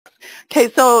Okay,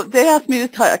 so they asked me to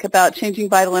talk about changing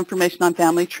vital information on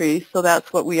family trees, so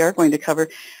that's what we are going to cover.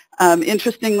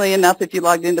 Interestingly enough, if you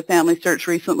logged into FamilySearch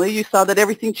recently, you saw that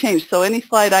everything changed. So any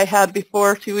slide I had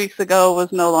before 2 weeks ago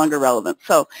was no longer relevant.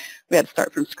 So we had to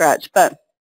start from scratch. But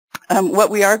what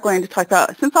we are going to talk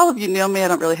about, since all of you know me, I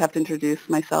don't really have to introduce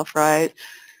myself, right?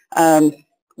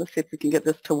 Let's see if we can get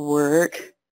this to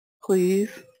work. Please.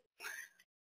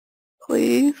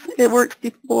 Please. It worked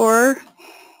before.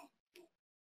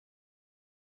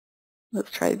 Let's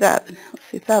try that. Let's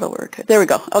see if that'll work. There we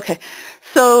go. Okay.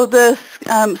 So the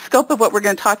scope of what we're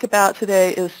going to talk about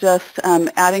today is just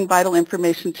adding vital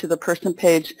information to the person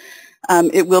page.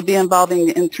 It will be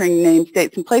involving entering names,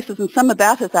 dates, and places, and some of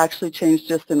that has actually changed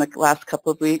just in the last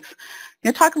couple of weeks. I'm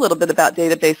going to talk a little bit about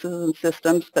databases and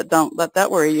systems, but don't let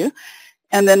that worry you.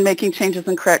 And then making changes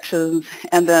and corrections,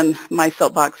 and then my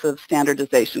soapbox of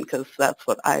standardization, because that's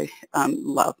what I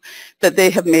love. But they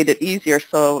have made it easier,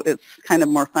 so it's kind of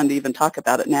more fun to even talk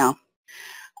about it now.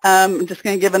 I'm just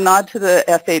going to give a nod to the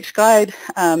FH guide.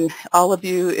 All of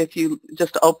you, if you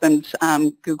just opened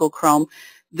Google Chrome,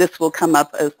 this will come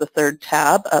up as the third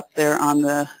tab up there on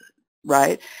the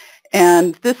right.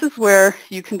 And this is where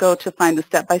you can go to find the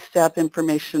step-by-step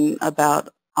information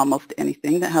about almost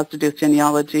anything that has to do with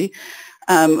genealogy.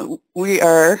 We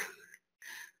are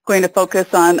going to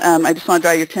focus on, I just want to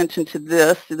draw your attention to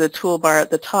this, the toolbar at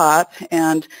the top,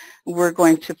 and we're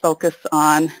going to focus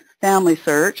on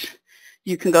FamilySearch.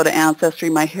 You can go to Ancestry,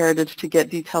 MyHeritage to get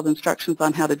detailed instructions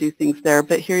on how to do things there,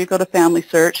 but here you go to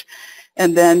FamilySearch,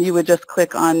 and then you would just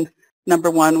click on number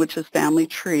 1, which is Family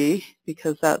Tree,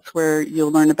 because that's where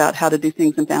you'll learn about how to do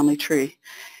things in Family Tree.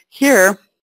 Here,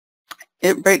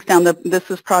 it breaks down, this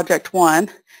is Project 1.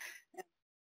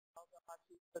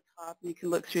 You can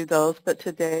look through those, but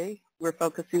today we're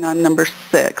focusing on number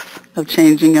 6 of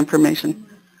changing information.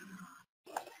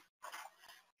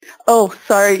 Oh,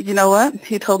 sorry, you know what?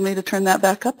 He told me to turn that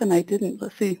back up and I didn't.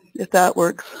 Let's see if that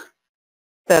works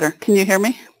better. Can you hear me?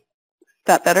 Is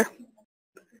that better?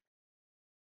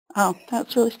 Oh,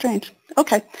 that's really strange.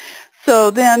 Okay,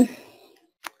 so then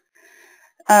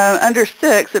under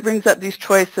 6, it brings up these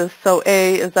choices. So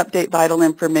A is update vital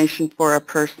information for a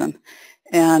person.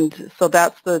 And so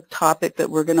that's the topic that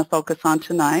we're going to focus on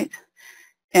tonight.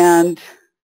 And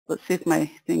let's see if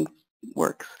my thing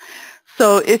works.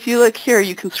 So if you look here,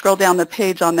 you can scroll down the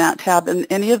page on that tab, and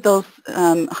any of those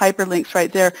hyperlinks right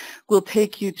there will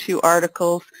take you to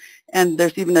articles. And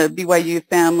there's even a BYU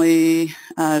family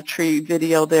tree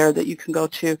video there that you can go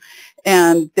to.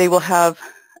 And they will have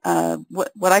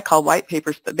what I call white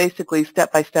papers, but basically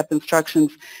step-by-step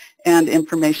instructions and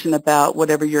information about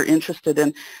whatever you're interested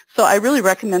in. So I really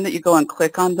recommend that you go and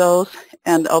click on those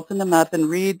and open them up and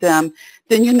read them.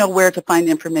 Then you know where to find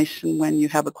information when you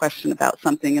have a question about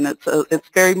something. And it's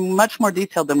very much more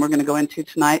detailed than we're going to go into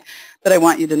tonight, but I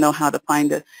want you to know how to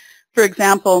find it. For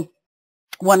example,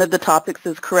 one of the topics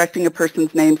is correcting a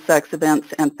person's name, sex,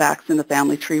 events, and facts in the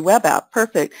Family Tree web app.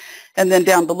 Perfect. And then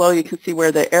down below you can see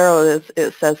where the arrow is.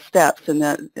 It says steps, and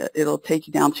that it'll take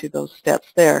you down to those steps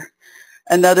there.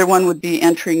 Another one would be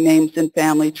entering names in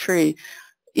Family Tree.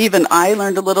 Even I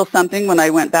learned a little something when I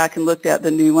went back and looked at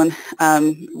the new one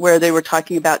where they were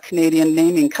talking about Canadian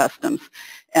naming customs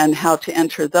and how to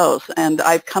enter those. And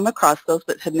I've come across those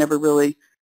but had never really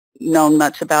known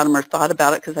much about them or thought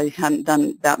about it because I hadn't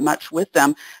done that much with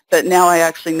them. But now I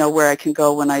actually know where I can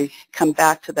go when I come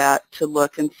back to that to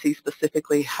look and see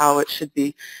specifically how it should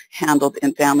be handled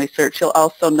in FamilySearch. You'll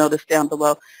also notice down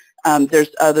below there's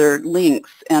other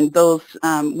links, and those,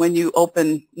 when you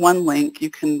open one link, you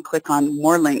can click on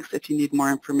more links if you need more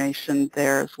information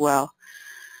there as well.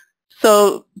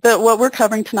 So, but what we're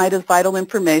covering tonight is vital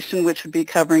information, which would be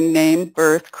covering name,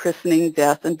 birth, christening,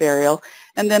 death, and burial,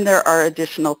 and then there are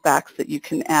additional facts that you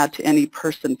can add to any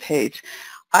person page.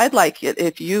 I'd like it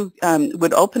if you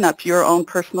would open up your own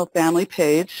personal family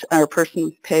page, or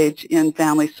person page in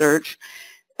FamilySearch,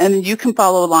 and you can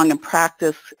follow along and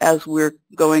practice as we're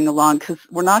going along, because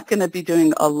we're not going to be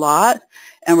doing a lot,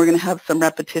 and we're going to have some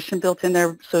repetition built in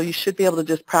there, so you should be able to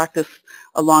just practice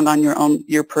along on your own,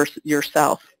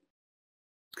 yourself.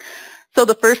 So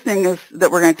the first thing is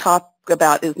that we're going to talk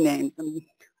about is names. And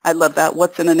I love that.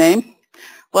 What's in a name?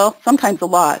 Well, sometimes a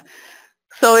lot.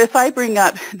 So if I bring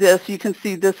up this, you can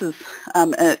see this is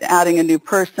adding a new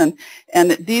person,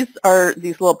 and these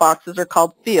little boxes are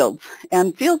called fields.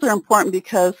 And fields are important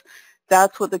because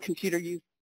that's what the computer uses.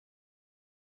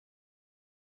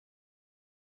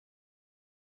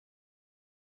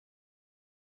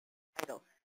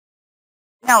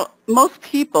 Now, most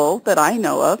people that I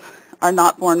know of are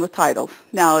not born with titles.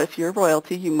 Now, if you're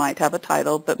royalty, you might have a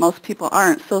title, but most people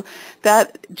aren't. So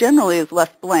that generally is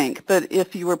left blank. But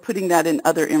if you were putting that in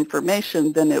other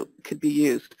information, then it could be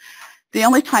used. The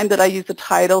only time that I use a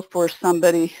title for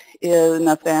somebody in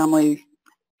a family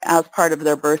as part of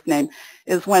their birth name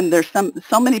is when there's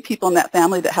so many people in that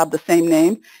family that have the same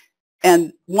name,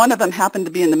 and one of them happened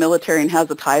to be in the military and has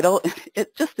a title.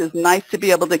 It just is nice to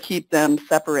be able to keep them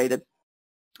separated.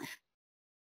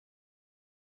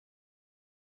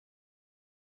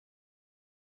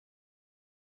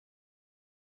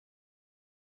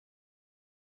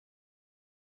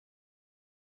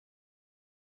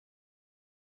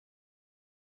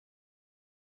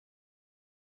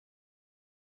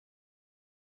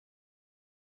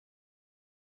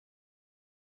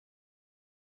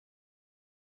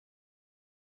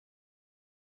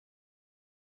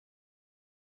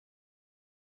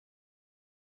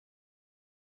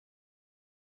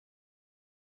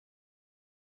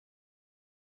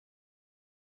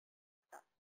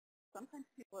 Sometimes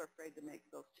people are afraid to make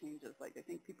those changes. Like, I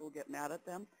think people get mad at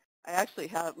them. I actually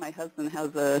have, my husband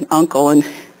has an uncle, and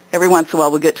every once in a while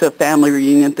we'll get to a family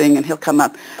reunion thing, and he'll come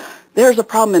up, there's a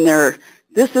problem in there,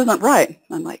 this isn't right.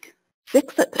 I'm like,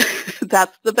 fix it.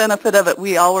 That's the benefit of it.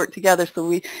 We all work together so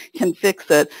we can fix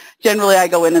it. Generally, I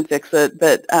go in and fix it,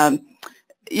 but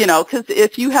you know, because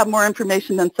if you have more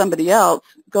information than somebody else,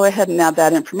 go ahead and add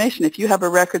that information. If you have a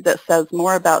record that says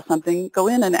more about something, go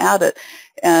in and add it.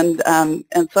 And so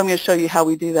I'm going to show you how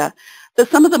we do that. But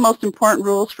some of the most important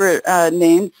rules for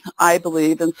names, I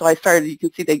believe, and so I started, you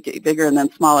can see they get bigger and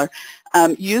then smaller,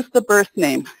 use the birth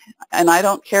name. And I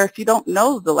don't care if you don't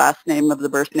know the last name of the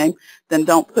birth name, then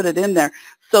don't put it in there.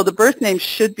 So the birth name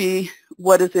should be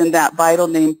what is in that vital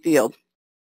name field.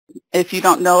 If you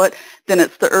don't know it, then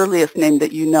it's the earliest name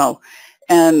that you know,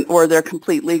 or their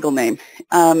complete legal name.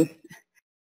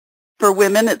 For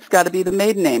women, it's got to be the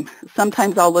maiden name.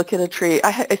 Sometimes I'll look at a tree.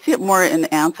 I see it more in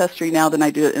Ancestry now than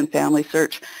I do it in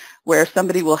FamilySearch, where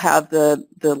somebody will have the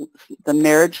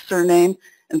marriage surname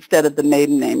instead of the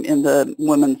maiden name in the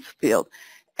woman's field.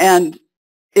 And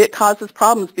it causes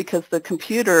problems because the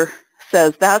computer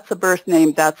says that's a birth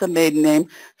name, that's a maiden name.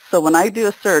 So when I do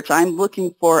a search, I'm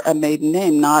looking for a maiden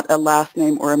name, not a last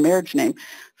name or a marriage name.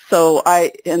 So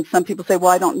and some people say,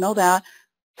 well, I don't know that.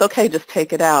 It's okay, just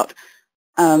take it out.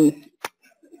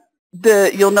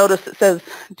 You'll notice it says,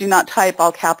 do not type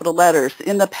all capital letters.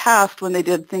 In the past, when they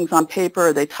did things on paper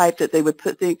or they typed it, they would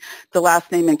put the last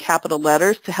name in capital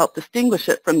letters to help distinguish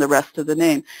it from the rest of the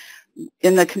name.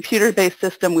 In the computer-based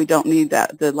system, we don't need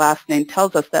that. The last name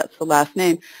tells us that's the last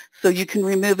name. So you can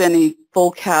remove any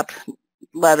full cap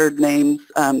lettered names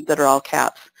that are all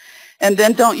caps. And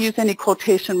then don't use any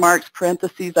quotation marks,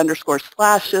 parentheses, underscore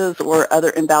slashes, or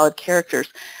other invalid characters.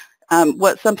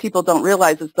 What some people don't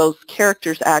realize is those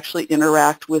characters actually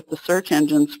interact with the search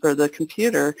engines for the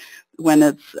computer when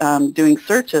it's doing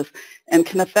searches and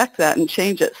can affect that and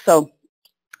change it. So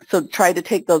try to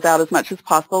take those out as much as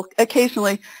possible.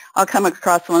 Occasionally, I'll come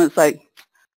across one that's like,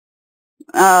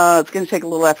 it's going to take a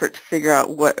little effort to figure out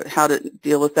how to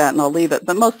deal with that, and I'll leave it.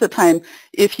 But most of the time,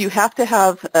 if you have to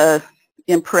have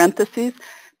in parentheses,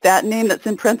 that name that's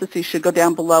in parentheses should go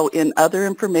down below in other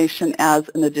information as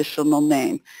an additional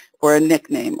name or a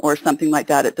nickname or something like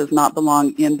that. It does not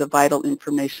belong in the vital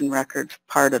information record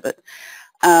part of it.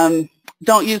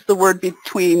 Don't use the word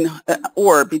between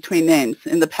or between names.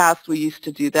 In the past, we used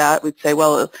to do that. We'd say,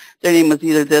 well, their name was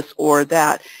either this or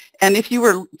that. And if you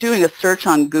were doing a search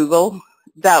on Google,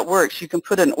 that works. You can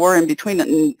put an or in between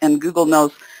it, and Google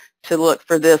knows to look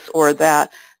for this or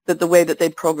that. But the way that they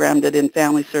programmed it in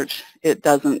FamilySearch, it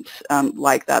doesn't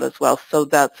like that as well. So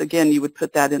that's, again, you would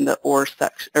put that in the or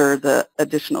section or the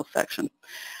additional section.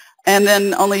 And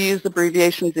then only use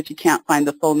abbreviations if you can't find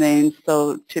the full name.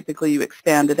 So typically you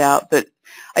expand it out, but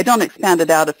I don't expand it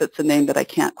out if it's a name that I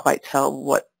can't quite tell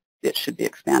what it should be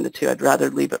expanded to. I'd rather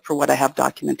leave it for what I have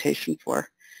documentation for.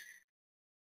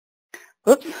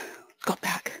 Oops, let's go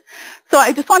back. So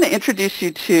I just want to introduce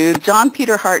you to John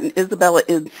Peter Hart and Isabella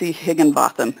Idse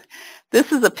Higginbotham.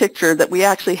 This is a picture that we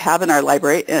actually have in our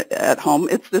library at home.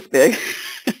 It's this big.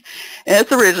 And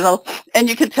it's original, and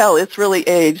you can tell it's really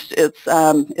aged. It's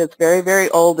very, very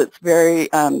old. It's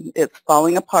it's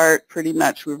falling apart pretty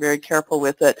much. We're very careful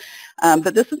with it.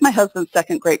 But this is my husband's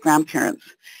second great-grandparents.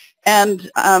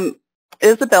 And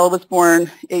Isabella was born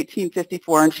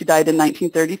 1854, and she died in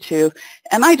 1932.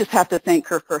 And I just have to thank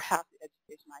her for half the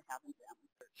education I have in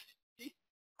FamilySearch.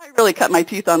 I really cut my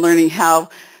teeth on learning how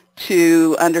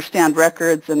to understand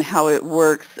records and how it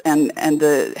works and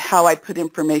how I put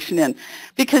information in.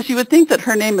 Because you would think that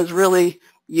her name is really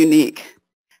unique.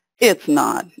 It's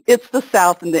not. It's the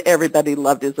South, and everybody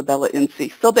loved Isabella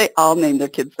Incy, so they all named their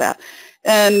kids that.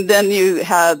 And then you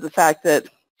have the fact that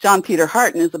John Peter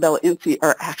Hart and Isabella Incy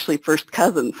are actually first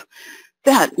cousins.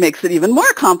 That makes it even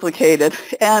more complicated.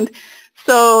 And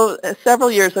so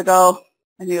several years ago,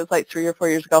 I think it was like 3 or 4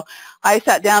 years ago, I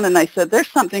sat down and I said,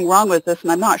 there's something wrong with this,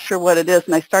 and I'm not sure what it is,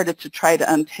 and I started to try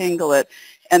to untangle it.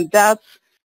 And that's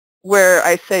where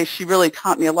I say she really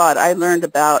taught me a lot. I learned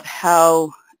about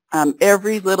how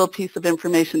every little piece of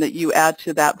information that you add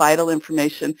to that vital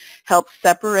information helps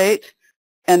separate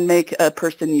and make a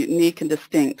person unique and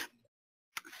distinct.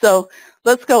 So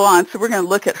let's go on. So we're going to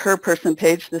look at her person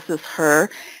page. This is her.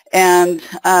 And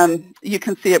you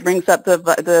can see it brings up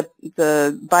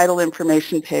the vital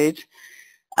information page.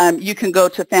 You can go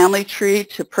to family tree,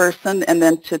 to person, and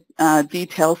then to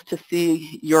details to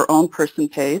see your own person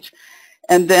page.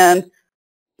 And then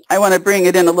I want to bring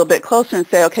it in a little bit closer and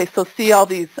say, okay, so see all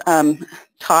these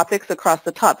topics across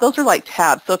the top. Those are like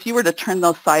tabs. So if you were to turn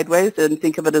those sideways and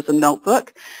think of it as a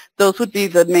notebook, those would be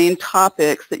the main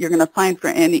topics that you're going to find for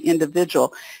any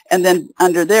individual. And then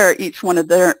under there, each one of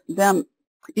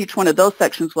those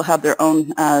sections will have their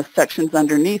own sections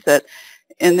underneath it.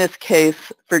 In this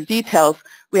case, for details,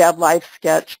 we have life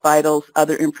sketch, vitals,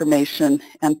 other information,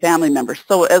 and family members.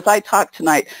 So as I talk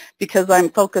tonight, because I'm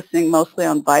focusing mostly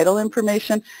on vital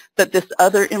information, but this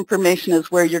other information is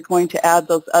where you're going to add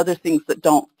those other things that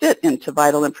don't fit into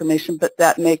vital information, but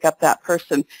that make up that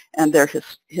person and their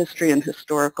history and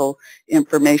historical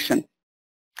information.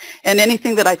 And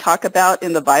anything that I talk about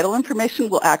in the vital information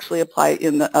will actually apply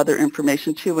in the other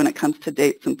information too when it comes to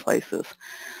dates and places.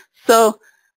 So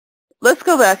let's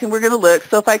go back and we're going to look.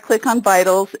 So if I click on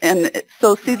vitals, and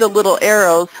so see the little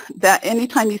arrows, that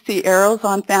anytime you see arrows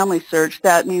on FamilySearch,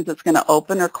 that means it's going to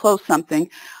open or close something.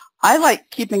 I like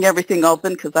keeping everything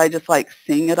open because I just like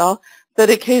seeing it all, but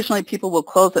occasionally people will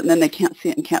close it and then they can't see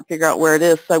it and can't figure out where it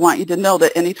is. So I want you to know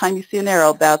that anytime you see an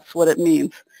arrow, that's what it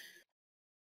means.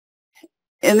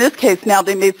 In this case, now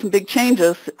they made some big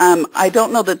changes. I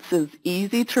don't know that it's as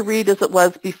easy to read as it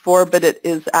was before, but it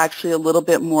is actually a little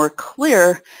bit more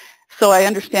clear. So I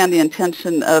understand the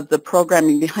intention of the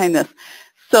programming behind this.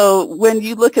 So when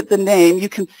you look at the name, you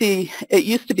can see it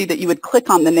used to be that you would click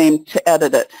on the name to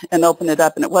edit it and open it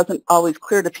up, and it wasn't always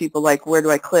clear to people, like, where do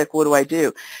I click, what do I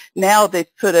do? Now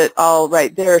they've put it all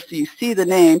right there, so you see the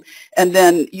name, and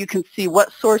then you can see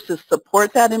what sources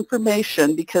support that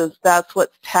information, because that's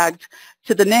what's tagged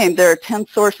to the name. There are 10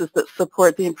 sources that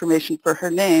support the information for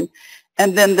her name,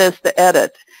 and then there's the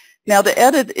edit. Now the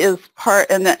edit is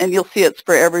part, and you'll see it's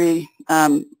for every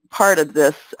part of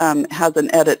this has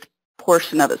an edit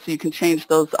portion of it, so you can change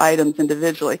those items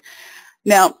individually.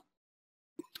 Now,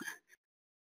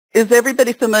 is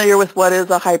everybody familiar with what is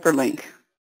a hyperlink?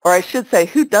 Or I should say,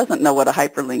 who doesn't know what a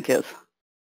hyperlink is?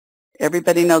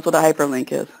 Everybody knows what a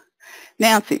hyperlink is.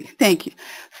 Nancy, thank you.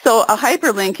 So a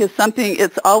hyperlink is something,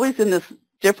 it's always in this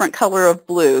different color of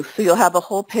blue. So you'll have a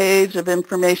whole page of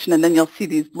information and then you'll see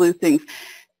these blue things.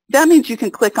 That means you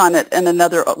can click on it and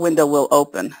another window will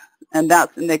open. And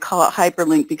they call it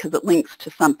hyperlink because it links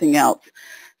to something else.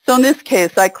 So in this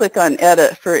case, I click on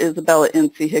edit for Isabella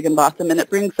Incy Higginbotham, and it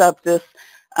brings up this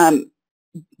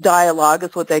dialogue,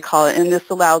 is what they call it, and this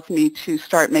allows me to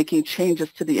start making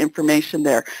changes to the information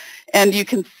there. And you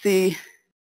can see,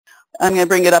 I'm going to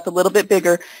bring it up a little bit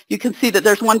bigger. You can see that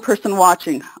there's one person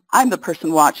watching. I'm the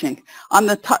person watching. On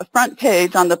the front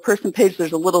page, on the person page,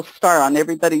 there's a little star on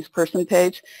everybody's person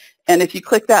page. And if you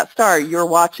click that star, you're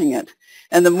watching it.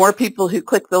 And the more people who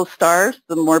click those stars,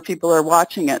 the more people are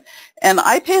watching it. And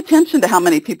I pay attention to how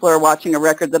many people are watching a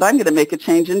record that I'm going to make a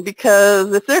change in,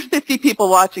 because if there's 50 people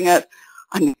watching it,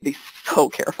 I'm going to be so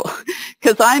careful,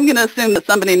 because I'm going to assume that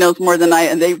somebody knows more than I,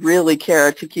 and they really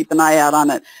care to keep an eye out on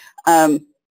it.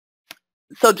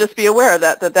 So just be aware of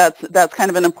that's kind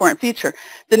of an important feature.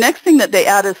 The next thing that they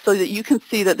add is so that you can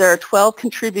see that there are 12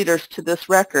 contributors to this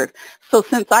record. So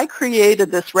since I created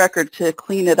this record to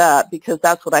clean it up, because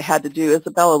that's what I had to do,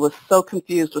 Isabella was so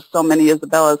confused with so many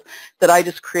Isabellas that I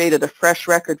just created a fresh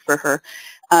record for her.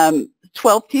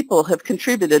 12 people have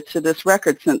contributed to this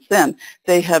record since then.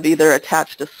 They have either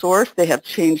attached a source, they have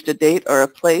changed a date or a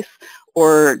place,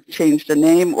 or changed a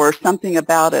name or something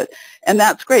about it. And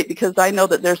that's great, because I know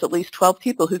that there's at least 12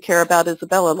 people who care about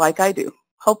Isabella like I do,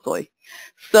 hopefully.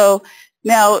 So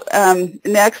now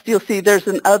next you'll see there's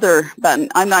an other button.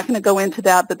 I'm not going to go into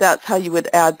that, but that's how you would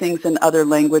add things in other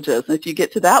languages. And if you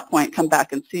get to that point, come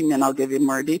back and see me and I'll give you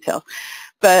more detail.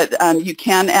 But you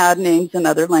can add names in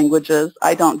other languages.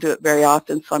 I don't do it very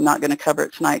often, so I'm not going to cover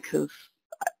it tonight because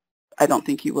I don't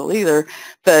think you will either.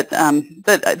 But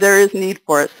there is need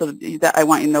for it, so that I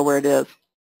want you to know where it is.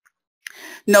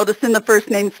 Notice in the first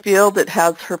names field it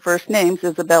has her first names,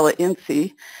 Isabella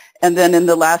Incy, and then in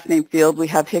the last name field we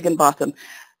have Higginbotham.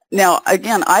 Now,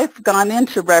 again, I've gone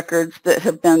into records that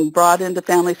have been brought into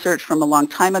FamilySearch from a long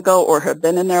time ago or have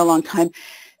been in there a long time,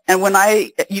 and when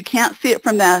you can't see it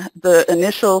from the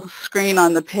initial screen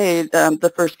on the page,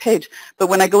 the first page, but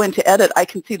when I go into edit, I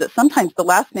can see that sometimes the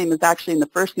last name is actually in the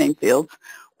first name field,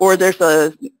 or there's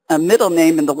a middle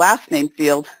name in the last name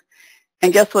field.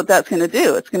 And guess what that's going to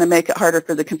do? It's going to make it harder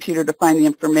for the computer to find the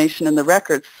information in the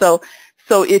records. So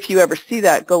if you ever see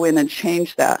that, go in and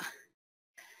change that.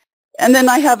 And then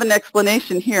I have an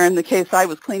explanation here in the case I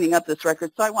was cleaning up this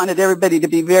record, so I wanted everybody to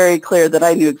be very clear that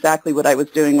I knew exactly what I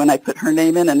was doing when I put her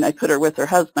name in and I put her with her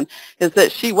husband, is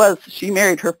that she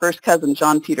married her first cousin,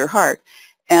 John Peter Hart.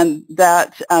 And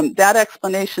that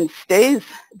explanation stays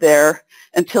there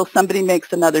until somebody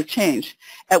makes another change,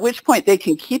 at which point they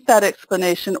can keep that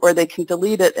explanation or they can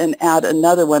delete it and add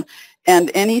another one. And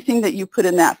anything that you put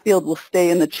in that field will stay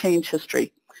in the change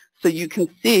history. So you can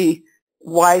see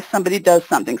why somebody does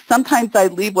something. Sometimes I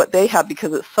leave what they have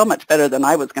because it's so much better than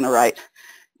I was going to write.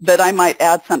 But I might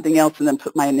add something else and then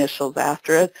put my initials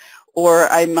after it. Or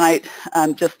I might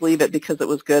just leave it because it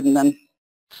was good and then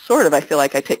sort of I feel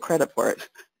like I take credit for it,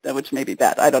 which may be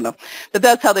bad. I don't know. But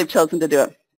that's how they've chosen to do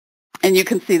it. And you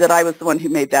can see that I was the one who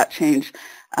made that change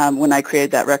when I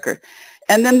created that record.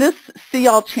 And then this see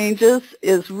all changes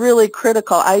is really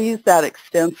critical. I use that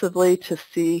extensively to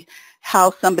see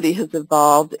how somebody has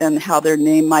evolved and how their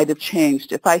name might have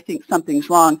changed. If I think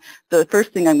something's wrong, the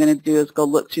first thing I'm going to do is go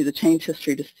look through the change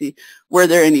history to see were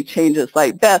there any changes.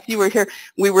 Like Beth, you were here,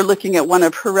 we were looking at one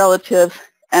of her relatives,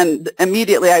 and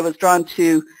immediately I was drawn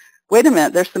to, wait a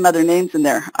minute, there's some other names in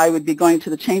there. I would be going to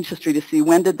the change history to see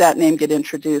when did that name get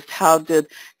introduced, because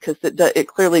it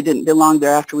clearly didn't belong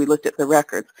there after we looked at the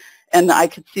records. And I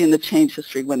could see in the change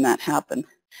history when that happened.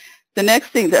 The next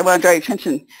thing that I want to draw your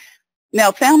attention,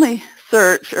 now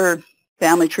FamilySearch or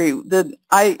Family Tree,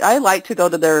 I like to go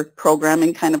to their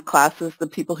programming kind of classes, the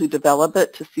people who develop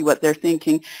it, to see what they're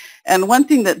thinking. And one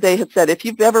thing that they have said, if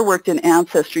you've ever worked in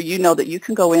Ancestor, you know that you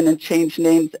can go in and change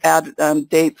names, add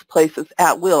dates, places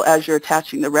at will as you're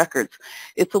attaching the records.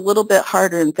 It's a little bit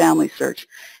harder in FamilySearch.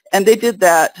 And they did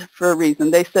that for a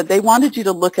reason. They said they wanted you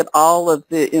to look at all of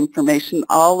the information,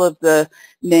 all of the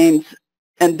names,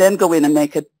 and then go in and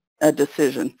make a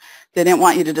decision. They didn't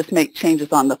want you to just make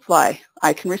changes on the fly.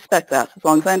 I can respect that. As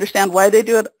long as I understand why they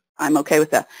do it, I'm okay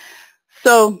with that.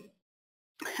 So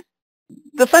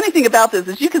the funny thing about this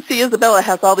is you can see Isabella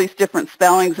has all these different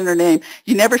spellings in her name.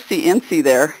 You never see Incy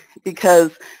there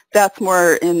because that's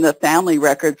more in the family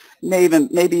records.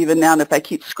 Maybe even now, and if I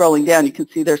keep scrolling down, you can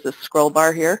see there's a scroll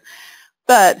bar here.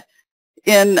 But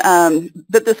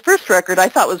but this first record I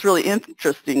thought was really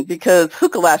interesting because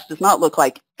Hookalash does not look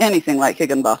like anything like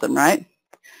Higginbotham, right?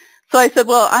 So I said,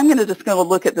 well, I'm going to just go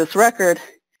look at this record.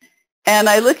 And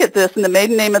I look at this, and the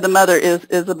maiden name of the mother is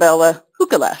Isabella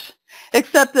Hookalash.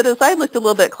 Except that as I looked a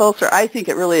little bit closer, I think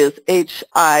it really is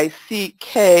Hickabotham.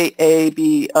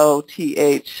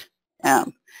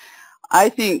 I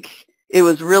think it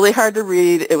was really hard to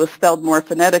read. It was spelled more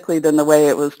phonetically than the way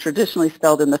it was traditionally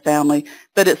spelled in the family,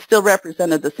 but it still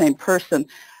represented the same person.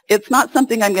 It's not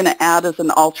something I'm going to add as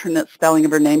an alternate spelling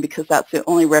of her name because that's the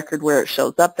only record where it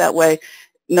shows up that way.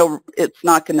 No, it's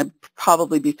not going to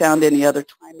probably be found any other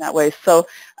time that way. So,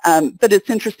 but it's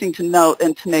interesting to note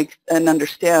and to make and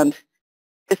understand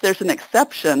if there's an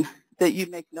exception that you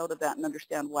make note of that and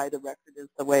understand why the record is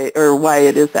the way or why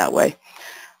it is that way.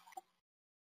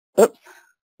 Oops,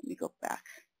 let me go back.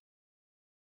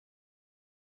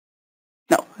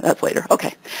 No, that's later.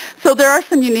 Okay. So there are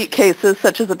some unique cases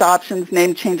such as adoptions,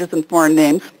 name changes, and foreign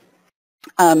names.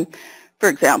 For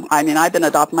example, I mean, I've been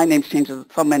adopted, my name's changed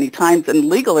so many times, and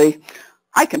legally,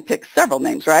 I can pick several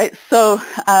names, right? So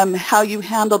how you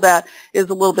handle that is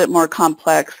a little bit more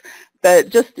complex, but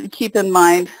just keep in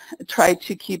mind, try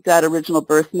to keep that original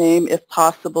birth name if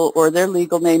possible, or their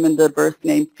legal name in the birth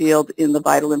name field in the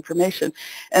vital information,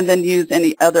 and then use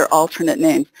any other alternate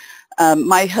names.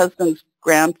 My husband's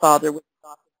grandfather was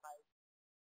adopted by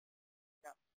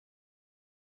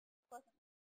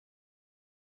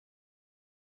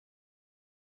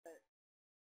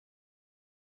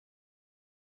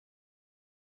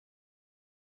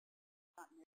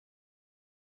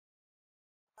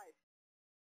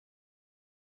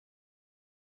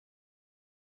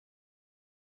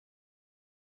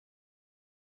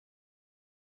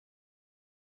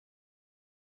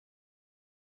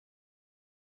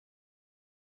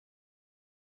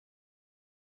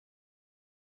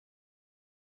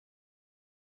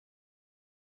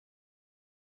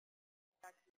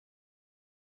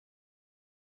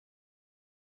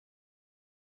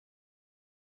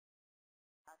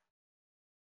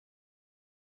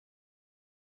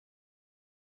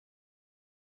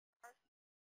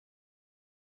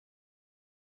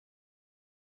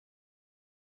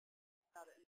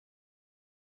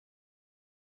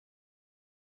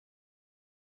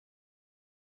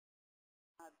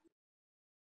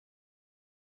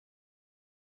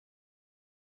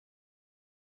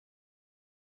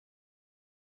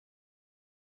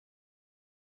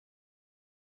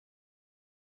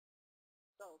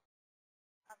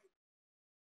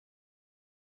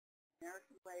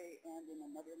way and in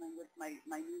another language.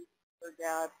 My niece, her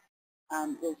dad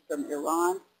is from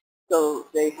Iran, so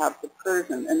they have the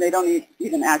Persian, and they don't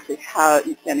even actually have,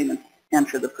 you can't even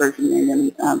enter the Persian name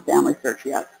in FamilySearch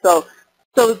yet. So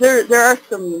there are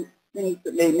some things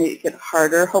that may make it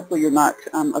harder. Hopefully you're not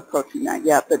approaching that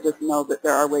yet, but just know that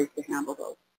there are ways to handle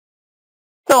those.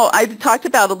 So I talked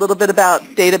about a little bit about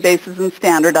databases and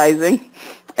standardizing,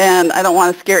 and I don't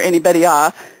want to scare anybody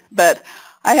off, but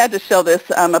I had to show this.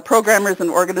 A programmer is an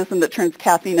organism that turns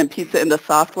caffeine and pizza into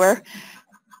software.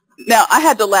 Now, I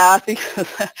had to laugh because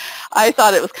I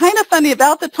thought it was kind of funny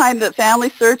about the time that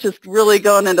FamilySearch is really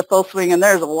going into full swing, and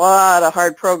there's a lot of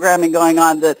hard programming going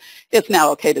on that it's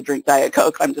now okay to drink Diet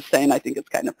Coke. I'm just saying I think it's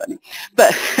kind of funny,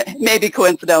 but maybe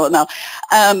coincidental now.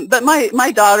 But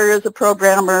my daughter is a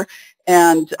programmer,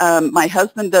 and my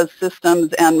husband does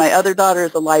systems, and my other daughter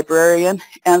is a librarian.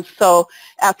 And so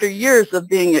after years of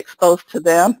being exposed to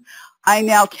them, I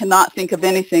now cannot think of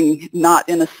anything not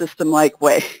in a system-like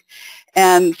way.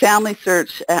 And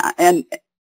FamilySearch, and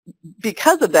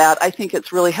because of that, I think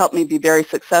it's really helped me be very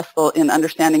successful in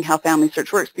understanding how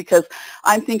FamilySearch works, because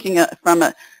I'm thinking from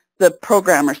the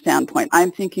programmer standpoint.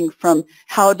 I'm thinking from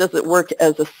how does it work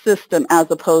as a system as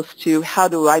opposed to how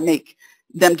do I make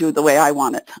them do it the way I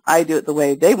want it. I do it the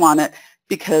way they want it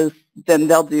because then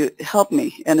they'll help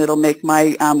me, and it'll make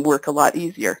my work a lot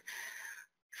easier.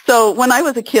 So when I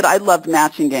was a kid, I loved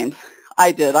matching games.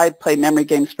 I did. I'd play memory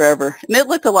games forever. And it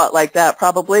looked a lot like that,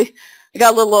 probably. I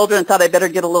got a little older and thought I better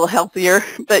get a little healthier.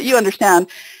 But you understand,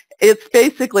 it's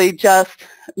basically just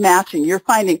matching. You're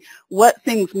finding what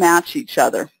things match each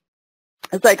other.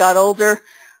 As I got older,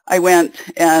 I went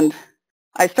and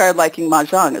I started liking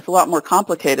Mahjong. It's a lot more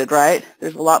complicated, right?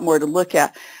 There's a lot more to look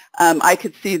at. I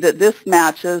could see that this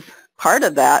matches part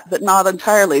of that, but not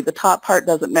entirely. The top part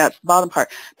doesn't match the bottom part.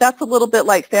 That's a little bit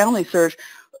like FamilySearch.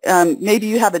 Maybe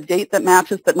you have a date that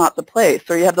matches but not the place,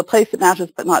 or you have the place that matches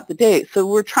but not the date. So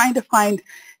we're trying to find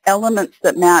elements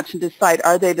that match and decide,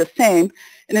 are they the same?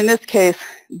 And in this case,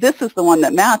 this is the one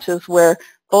that matches where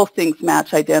both things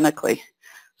match identically.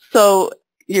 So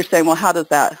you're saying, well, how does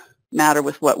that matter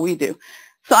with what we do?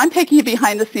 So I'm taking you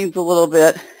behind the scenes a little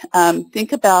bit.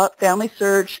 Think about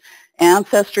FamilySearch,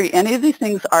 Ancestry, any of these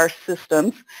things are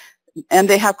systems, and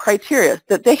they have criteria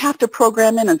that they have to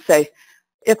program in and say,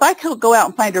 if I could go out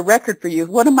and find a record for you,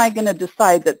 what am I going to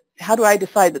decide that, how do I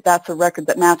decide that that's a record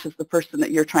that matches the person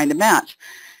that you're trying to match?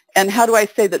 And how do I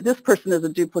say that this person is a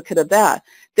duplicate of that?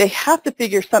 They have to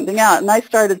figure something out. And I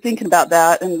started thinking about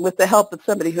that, and with the help of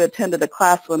somebody who attended a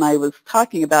class when I was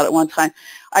talking about it one time,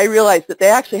 I realized that they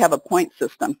actually have a point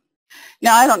system.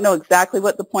 Now, I don't know exactly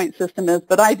what the point system is,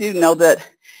 but I do know that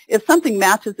if something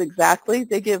matches exactly,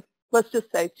 they give, let's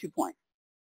just say, 2 points.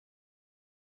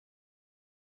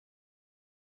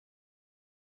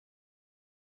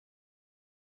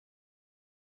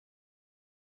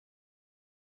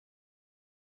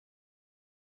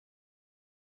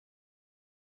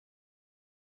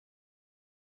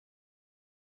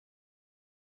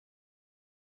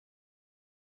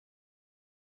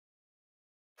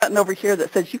 Button over here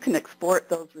that says you can export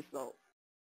those results.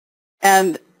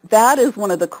 And that is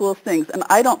one of the coolest things. And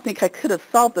I don't think I could have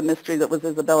solved the mystery that was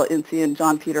Isabella Incy and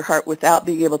John Peter Hart without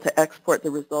being able to export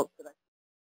the results that I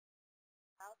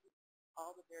found,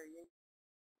 all the variations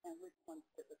and which ones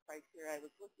fit the criteria I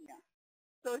was looking at.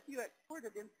 So if you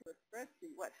exported into a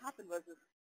spreadsheet, what happened was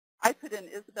I put in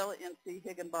Isabella Incy,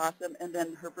 Higginbotham, and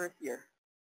then her birth year.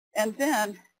 And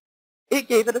then it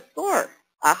gave it a score.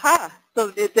 Aha! So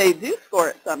they do score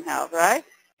it somehow, right?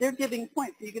 They're giving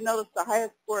points. You can notice the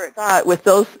highest score it got with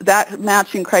that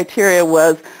matching criteria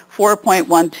was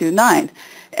 4.129.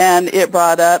 And it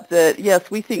brought up that,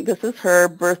 yes, we think this is her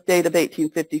birth date of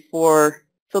 1854.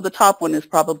 So the top one is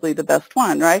probably the best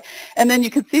one, right? And then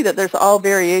you can see that there's all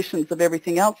variations of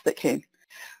everything else that came.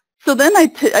 So then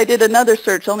I did another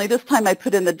search, only this time I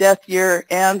put in the death year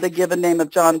and the given name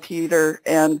of John Peter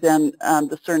and then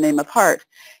the surname of Hart.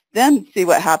 Then see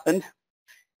what happened.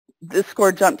 The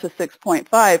score jumped to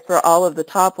 6.5 for all of the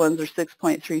top ones, or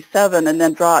 6.37, and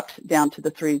then dropped down to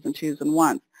the 3s and 2s and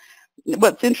 1s.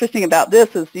 What's interesting about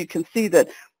this is you can see that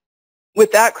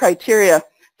with that criteria,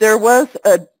 there was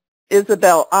a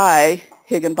Isabel I.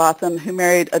 Higginbotham who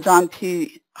married a John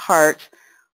P. Hart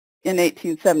in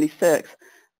 1876.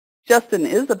 Justin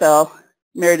Isabel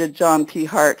married a John P.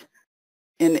 Hart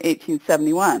in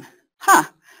 1871. Huh.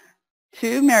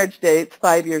 2 marriage dates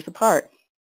 5 years apart.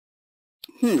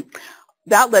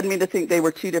 That led me to think they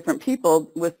were 2 different people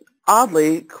with,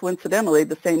 oddly, coincidentally,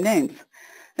 the same names.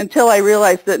 Until I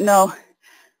realized that, no,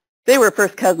 they were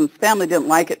first cousins. Family didn't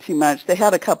like it too much. They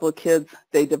had a couple of kids.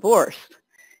 They divorced.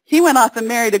 He went off and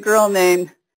married a girl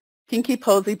named Pinky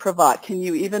Posey Pravat. Can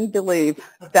you even believe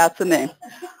that's a name?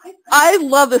 I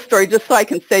love this story just so I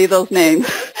can say those names.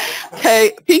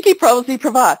 Okay, Pinky Posey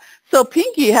Pravat. So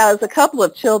Pinky has a couple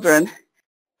of children.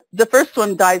 The first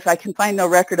one dies. I can find no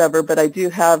record of her, but I do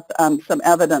have some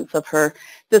evidence of her.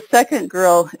 The second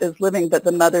girl is living, but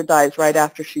the mother dies right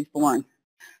after she's born.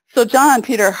 So John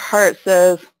Peter Hart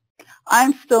says,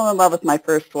 I'm still in love with my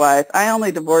first wife. I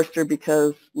only divorced her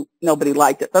because nobody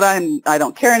liked it, but I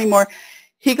don't care anymore.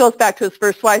 He goes back to his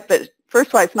first wife, but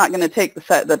first wife's not going to take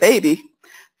the baby.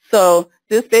 So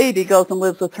this baby goes and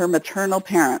lives with her maternal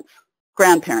parents,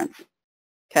 grandparents.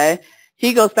 Okay?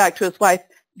 He goes back to his wife.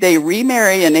 They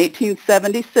remarry in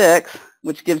 1876,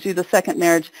 which gives you the second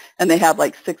marriage, and they have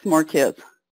like 6 more kids.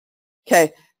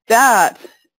 Okay,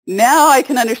 now I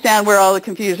can understand where all the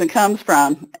confusion comes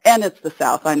from, and it's the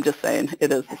South. I'm just saying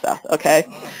it is the South, okay?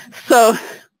 So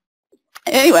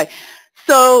anyway,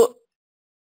 so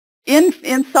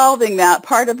in solving that,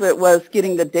 part of it was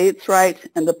getting the dates right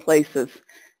and the places,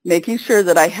 making sure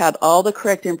that I had all the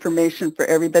correct information for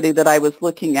everybody that I was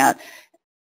looking at.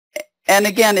 And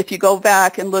again, if you go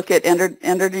back and look at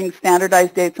entering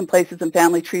standardized dates and places in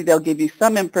Family Tree, they'll give you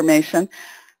some information.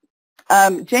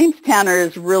 James Tanner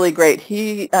is really great.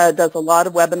 He does a lot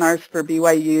of webinars for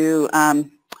BYU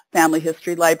Family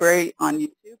History Library on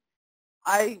YouTube.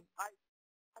 I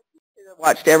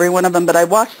watched every one of them, but I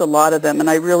watched a lot of them, and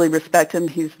I really respect him.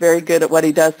 He's very good at what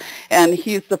he does, and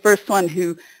he's the first one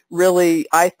who really,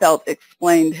 I felt,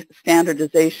 explained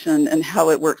standardization and how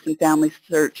it works in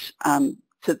FamilySearch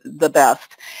to the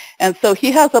best. And so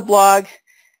he has a blog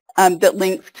that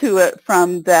links to it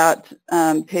from that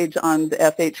page on the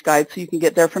FH guide, so you can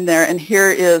get there from there. And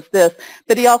here is this.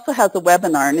 But he also has a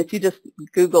webinar, and if you just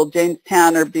Google James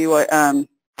Tanner BYU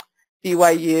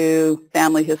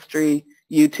Family History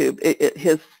YouTube,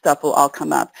 his stuff will all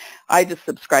come up. I just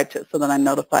subscribe to it so that I'm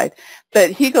notified.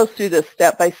 But he goes through this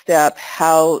step by step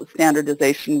how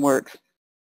standardization works,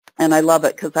 and I love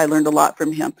it because I learned a lot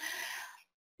from him.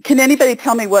 Can anybody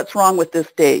tell me what's wrong with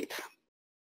this date?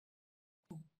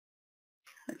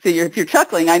 See, if you're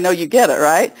chuckling, I know you get it,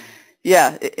 right?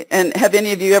 Yeah, and have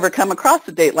any of you ever come across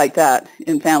a date like that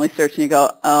in FamilySearch and you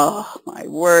go, oh, my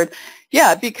word.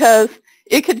 Yeah, because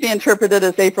it could be interpreted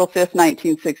as April 5th,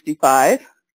 1965,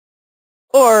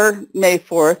 or May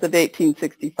 4th of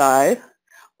 1865,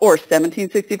 or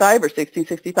 1765 or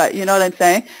 1665. You know what I'm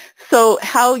saying? So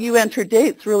how you enter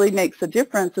dates really makes a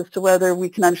difference as to whether we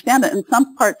can understand it. In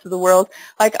some parts of the world,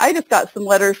 like I just got some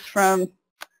letters from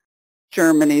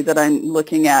Germany that I'm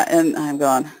looking at, and I'm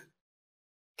going,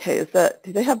 okay,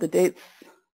 do they have the dates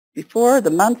before, the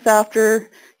months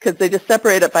after? Because they just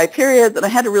separate it by periods, and I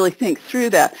had to really think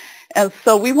through that. And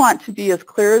so we want to be as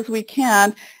clear as we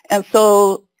can. And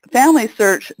so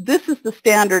FamilySearch, this is the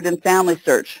standard in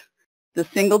FamilySearch. The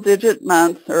single-digit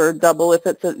month, or double if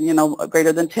it's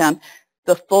greater than 10,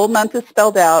 the full month is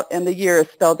spelled out and the year is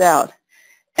spelled out.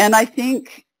 And I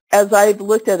think, as I've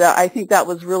looked at it, I think that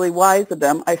was really wise of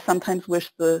them. I sometimes wish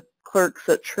the clerks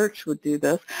at church would do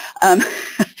this,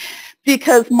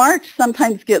 because March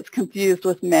sometimes gets confused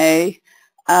with May.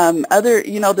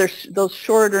 There's those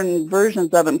shorter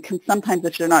versions of them can sometimes,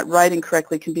 if you're not writing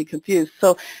correctly, can be confused.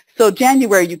 So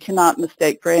January you cannot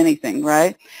mistake for anything,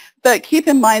 right? But keep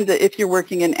in mind that if you're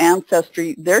working in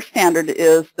Ancestry, their standard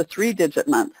is the 3-digit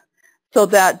month. So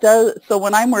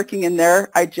when I'm working in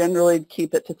there, I generally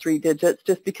keep it to 3 digits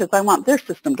just because I want their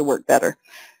system to work better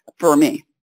for me.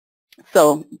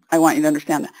 So I want you to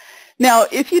understand that. Now,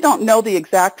 if you don't know the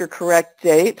exact or correct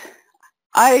date,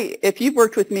 if you've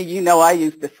worked with me, you know I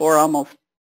use before almost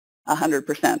 100%,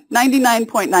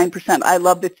 99.9%. I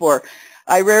love before.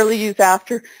 I rarely use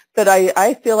after, but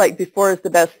I feel like before is the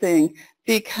best thing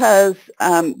because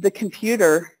the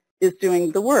computer is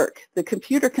doing the work. The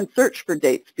computer can search for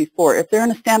dates before. If they're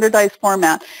in a standardized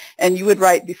format and you would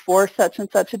write before such and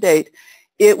such a date,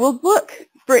 it will look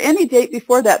for any date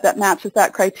before that matches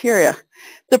that criteria.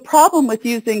 The problem with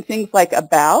using things like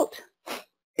about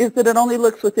is that it only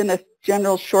looks within a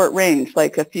general short range,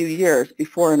 like a few years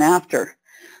before and after.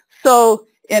 So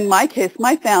in my case,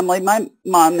 my family, my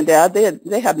mom and dad,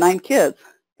 they have 9 kids.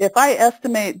 If I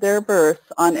estimate their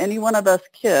births on any one of us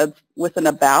kids with an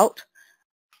about,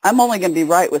 I'm only going to be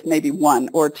right with maybe 1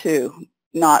 or 2,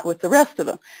 not with the rest of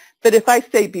them. But if I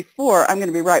say before, I'm going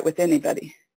to be right with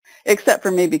anybody, except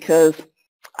for me because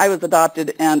I was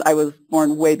adopted and I was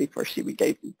born way before she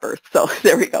gave birth. So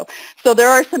there we go. So there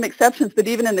are some exceptions, but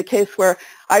even in the case where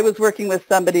I was working with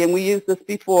somebody and we used this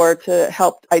before to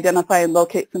help identify and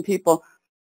locate some people,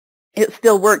 it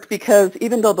still worked because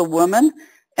even though the woman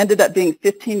ended up being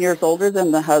 15 years older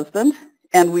than the husband,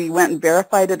 and we went and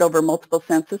verified it over multiple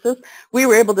censuses, we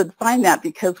were able to find that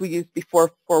because we used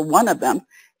before for one of them,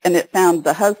 and it found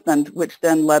the husband, which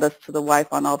then led us to the wife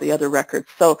on all the other records.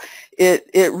 So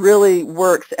it really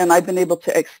works, and I've been able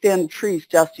to extend trees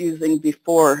just using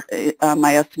before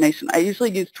my estimation. I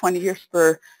usually use 20 years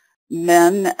for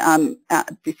men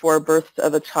before birth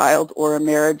of a child or a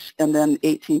marriage, and then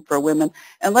 18 for women,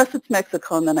 unless it's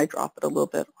Mexico, and then I drop it a little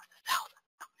bit.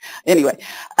 Anyway,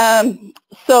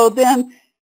 so then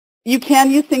you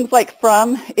can use things like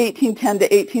from 1810 to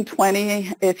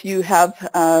 1820 if you have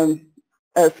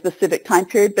a specific time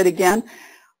period, but again,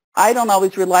 I don't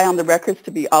always rely on the records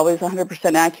to be always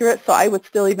 100% accurate, so I would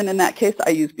still, even in that case, I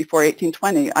use before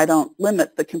 1820. I don't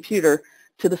limit the computer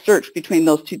to the search between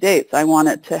those two dates. I want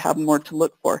it to have more to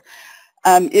look for.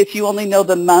 If you only know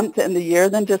the month and the year,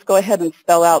 then just go ahead and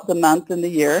spell out the month and the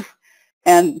year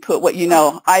and put what you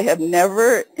know. I have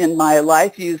never in my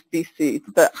life used BC,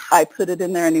 but I put it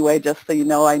in there anyway just so you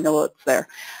know I know it's there.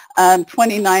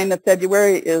 29th of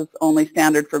February is only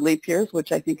standard for leap years,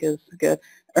 which I think is good,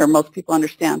 or most people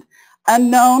understand.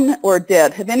 Unknown or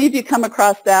dead. Have any of you come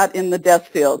across that in the death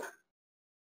field?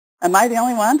 Am I the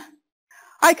only one?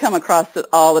 I come across it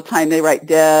all the time. They write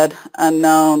dead,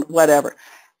 unknown, whatever.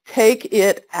 Take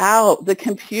it out. The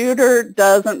computer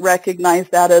doesn't recognize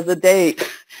that as a date.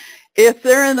 If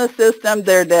they're in the system,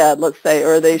 they're dead, let's say,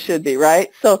 or they should be, right?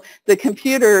 So the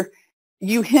computer,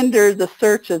 you hinder the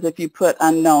searches if you put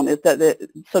unknown.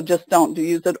 So just don't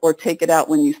use it or take it out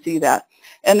when you see that.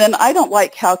 And then I don't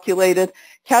like calculated.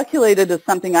 Calculated is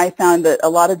something I found that a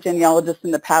lot of genealogists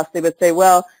in the past, they would say,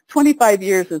 well, 25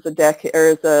 years is a decade,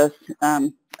 or is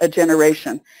a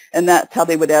generation, and that's how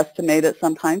they would estimate it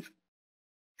sometimes.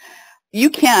 You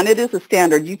can, it is a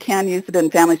standard, you can use it in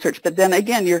FamilySearch, but then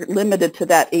again, you're limited to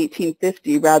that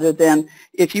 1850 rather than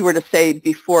if you were to say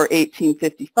before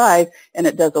 1855 and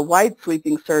it does a wide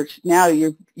sweeping search, now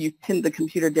you pin the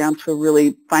computer down to a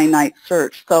really finite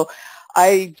search. So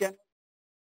I generally,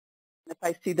 if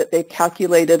I see that they've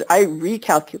calculated, I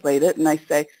recalculate it and I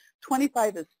say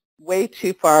 25 is way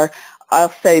too far.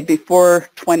 I'll say before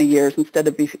 20 years instead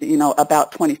of,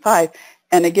 about 25.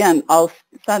 And again, all of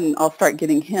a sudden, I'll start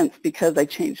getting hints because I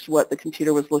changed what the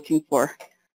computer was looking for.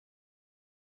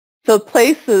 So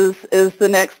places is the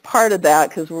next part of that,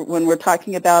 because when we're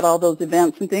talking about all those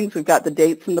events and things, we've got the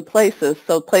dates and the places.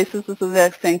 So places is the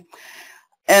next thing.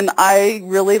 And I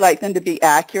really like them to be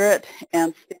accurate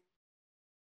and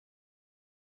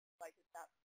like that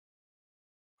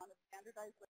on a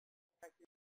standardized way.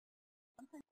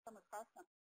 Sometimes I come across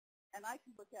something, and I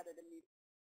can look at it immediately.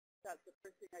 That's the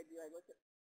first thing I do. I look at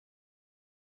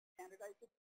standardize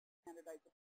it,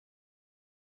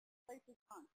 places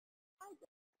on. I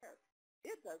don't care.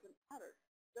 It doesn't matter.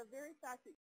 The very fact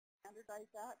that you standardize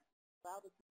that allows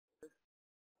us to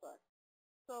look.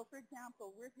 So, for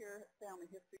example, we're here at Family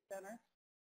History Center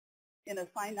in a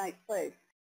finite place.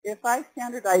 If I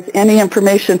standardize any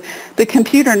information, the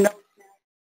computer knows.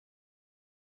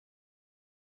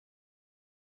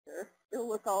 It'll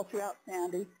look all throughout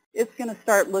Sandy. It's going to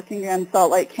start looking in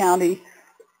Salt Lake County.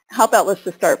 How about let's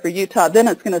just start for Utah. Then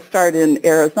it's going to start in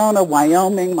Arizona,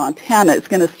 Wyoming, Montana. It's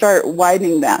going to start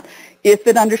widening that if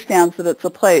it understands that it's a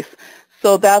place.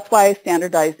 So that's why I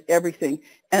standardize everything.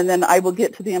 And then I will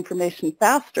get to the information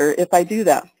faster if I do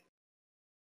that.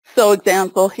 So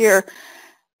example here,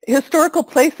 historical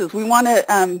places. We want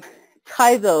to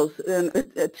tie those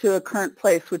to a current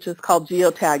place, which is called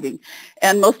geotagging.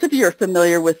 And most of you are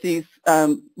familiar with these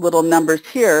little numbers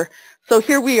here. So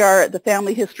here we are at the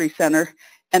Family History Center,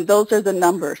 and those are the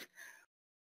numbers.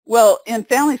 Well, in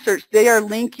FamilySearch, they are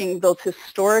linking those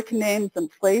historic names and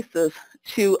places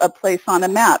to a place on a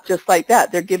map, just like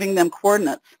that. They're giving them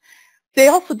coordinates. They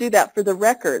also do that for the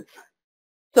records.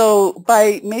 So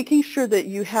by making sure that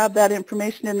you have that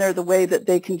information in there the way that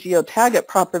they can geotag it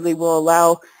properly will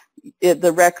allow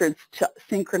the records to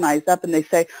synchronize up, and they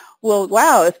say, well,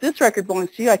 wow, if this record belongs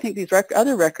to you, I think these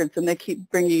other records, and they keep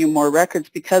bringing you more records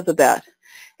because of that.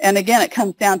 And again, it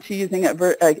comes down to using it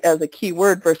as a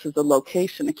keyword versus a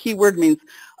location. A keyword means,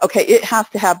 okay, it has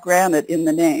to have Granite in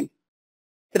the name.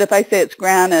 But if I say it's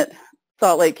Granite,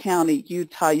 Salt Lake County,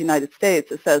 Utah, United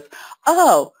States, it says,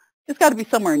 oh, it's got to be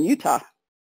somewhere in Utah.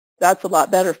 That's a lot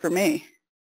better for me.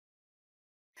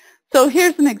 So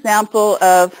here's an example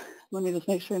of, let me just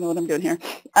make sure I know what I'm doing here.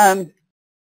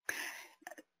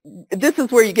 This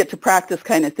is where you get to practice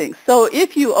kind of things. So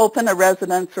if you open a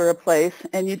residence or a place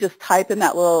and you just type in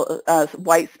that little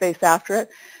white space after it,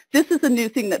 this is a new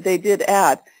thing that they did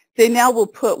add. They now will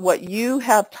put what you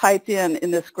have typed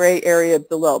in this gray area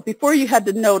below. Before you had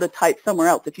to know to type somewhere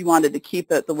else if you wanted to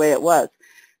keep it the way it was.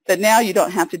 But now you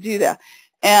don't have to do that.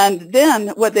 And then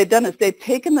what they've done is they've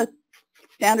taken the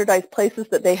standardized places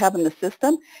that they have in the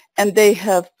system, and they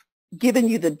have given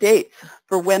you the dates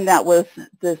for when that was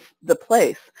the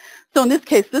place. So in this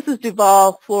case, this is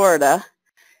Duval, Florida.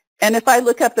 And if I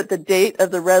look up at the date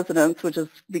of the residence, which is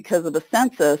because of the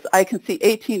census, I can see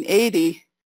 1880.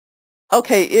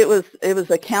 Okay, it was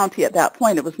a county at that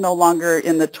point. It was no longer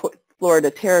in the Florida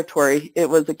territory. It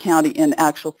was a county in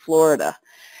actual Florida.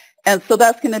 And so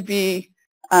that's going to be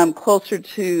closer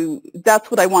to,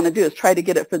 that's what I want to do, is try to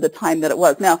get it for the time that it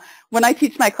was. Now, when I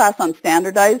teach my class on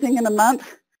standardizing in a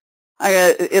month,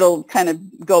 it'll kind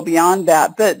of go beyond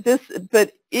that.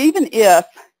 But even if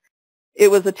it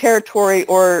was a territory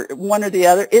or one or the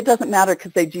other, it doesn't matter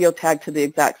because they geotag to the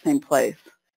exact same place.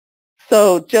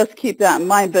 So just keep that in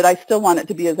mind, but I still want it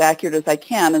to be as accurate as I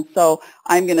can, and so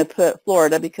I'm going to put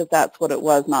Florida because that's what it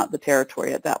was, not the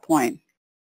territory at that point.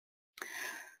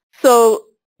 So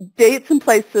dates and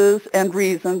places and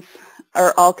reasons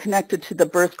are all connected to the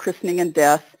birth, christening, and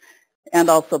death, and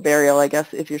also burial, I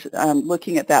guess, if you're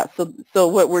looking at that. So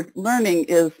what we're learning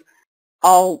is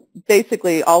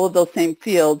basically all of those same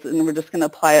fields, and we're just going to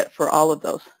apply it for all of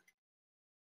those.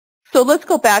 So let's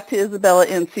go back to Isabella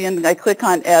Incy, and I click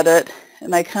on Edit,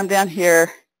 and I come down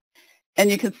here, and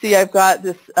you can see I've got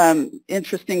this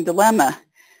interesting dilemma.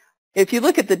 If you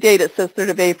look at the date, it says 3rd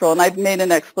of April, and I've made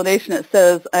an explanation. It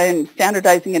says I'm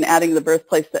standardizing and adding the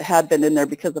birthplace that had been in there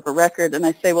because of a record, and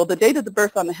I say, well, the date of the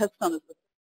birth on the headstone is the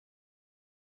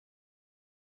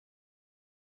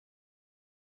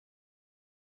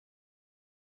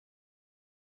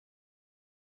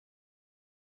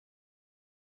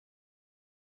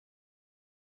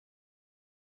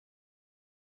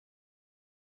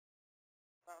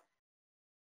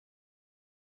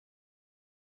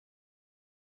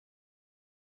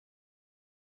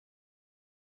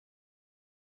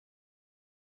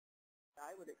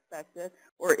I would expect it,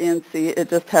 or NC, it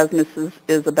just has Mrs.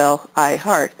 Isabel I.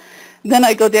 Hart. Then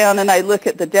I go down and I look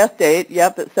at the death date.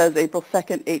 Yep, it says April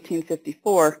 2nd,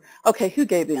 1854. Okay, who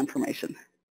gave the information?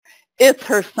 It's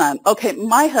her son. Okay,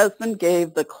 my husband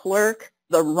gave the clerk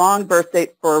the wrong birth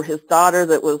date for his daughter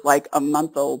that was like a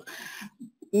month old.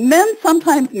 Men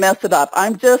sometimes mess it up.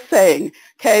 I'm just saying.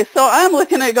 Okay, so I'm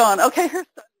looking at going, okay, her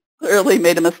son clearly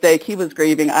made a mistake. He was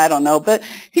grieving. I don't know, but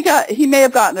he may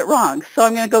have gotten it wrong. So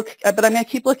I'm going to go, but I'm going to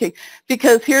keep looking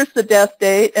because here's the death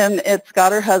date, and it's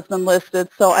got her husband listed.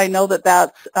 So I know that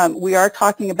that's we are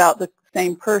talking about the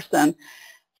same person.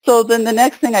 So then the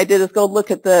next thing I did is go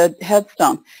look at the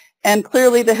headstone, and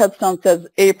clearly the headstone says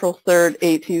April 3rd,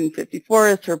 1854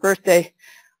 is her birthday.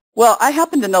 Well, I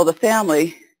happen to know the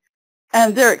family,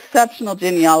 and they're exceptional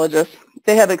genealogists.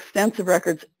 They have extensive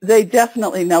records. They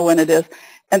definitely know when it is.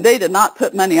 And they did not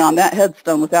put money on that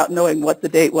headstone without knowing what the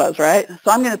date was, right?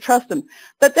 So I'm going to trust them.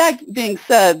 But that being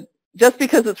said, just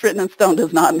because it's written in stone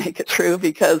does not make it true,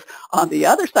 because on the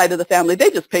other side of the family, they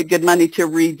just paid good money to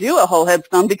redo a whole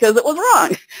headstone because it was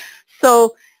wrong.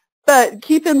 So, but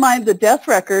keep in mind the death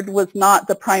record was not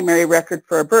the primary record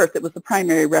for a birth. It was the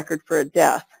primary record for a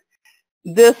death.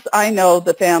 This, I know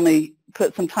the family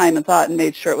put some time and thought and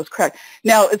made sure it was correct.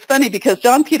 Now, it's funny because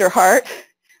John Peter Hart,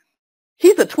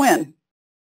 he's a twin.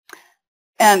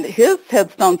 And his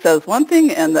headstone says one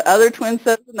thing and the other twin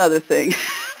says another thing.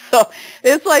 So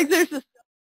it's like there's just...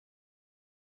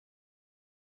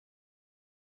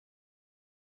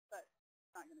 But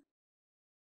not gonna.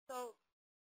 So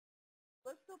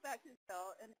let's go back to the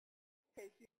cell, and in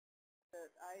case you that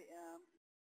I am...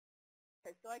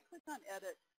 Okay, so I click on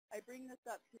Edit. I bring this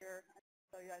up here.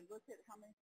 I look at how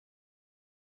many...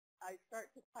 I start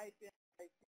to type in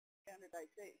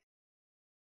standardization.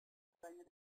 I'm going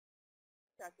to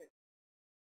check it.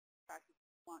 Practice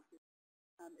want to.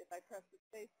 If I press the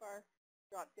space bar,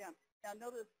 drop down. Now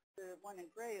notice the one in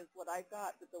gray is what I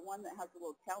got, but the one that has a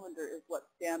little calendar is what's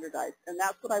standardized. And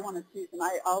that's what I want to choose. And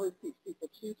I always teach people,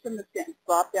 choose from the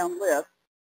drop-down list,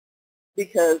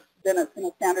 because then it's going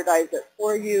to standardize it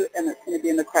for you, and it's going to be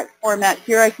in the correct format.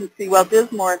 Here I can see, well,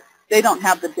 Dismore, they don't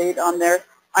have the date on there.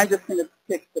 I'm just going to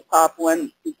pick the top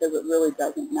one because it really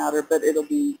doesn't matter, but it'll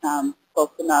be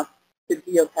close enough to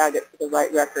geotag it to the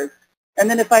right record. And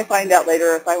then if I find out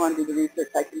later, if I want to do the research,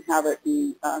 I can have it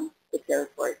be the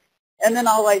territory. And then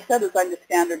all I said is I'm just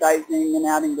standardizing and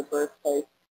adding the birthplace.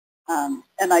 And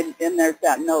there's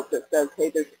that note that says,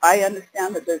 hey, I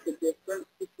understand that there's a difference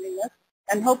between this.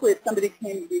 And hopefully if somebody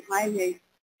came behind me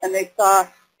and they saw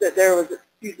that there was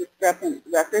two discrepant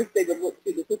records, they would look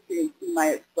through the history and see my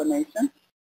explanation.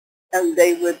 And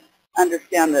they would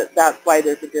understand that that's why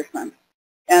there's a difference.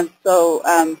 And so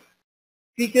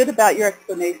be good about your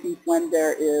explanations when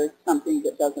there is something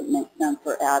that doesn't make sense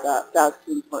or add up. That's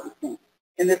the important thing.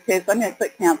 in this case, I'm going to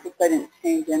click cancel so I didn't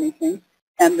change anything.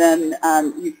 And then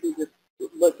you can just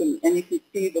look and you can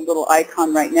see the little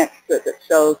icon right next to it that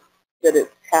shows that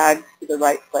it's tagged to the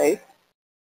right place.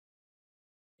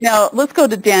 Now, let's go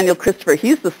to Daniel Christopher.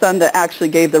 He's the son that actually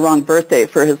gave the wrong birth date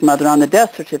for his mother on the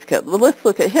death certificate. Well, let's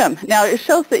look at him. Now, it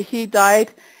shows that he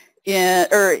died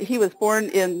he was born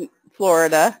in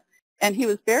Florida, and he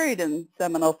was buried in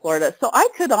Seminole, Florida. So I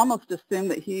could almost assume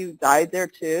that he died there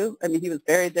too. I mean, he was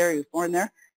buried there, he was born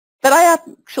there. But I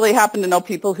actually happen to know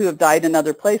people who have died in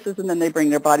other places, and then they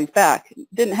bring their bodies back. It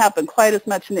didn't happen quite as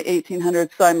much in the 1800s,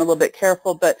 so I'm a little bit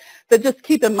careful. But just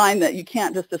keep in mind that you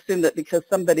can't just assume that because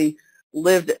somebody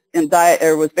lived and died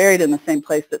or was buried in the same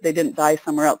place that they didn't die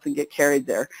somewhere else and get carried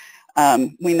there.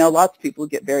 We know lots of people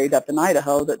get buried up in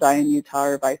Idaho that die in Utah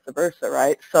or vice versa,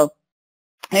 right? So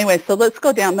anyway, so let's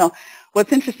go down though.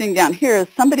 What's interesting down here is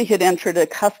somebody had entered a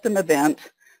custom event.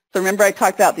 So remember I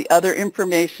talked about the other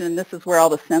information. This is where all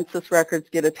the census records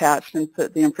get attached and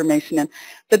put the information in.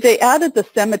 But they added the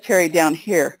cemetery down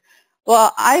here.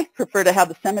 Well, I prefer to have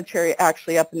the cemetery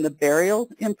actually up in the burial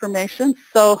information.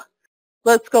 So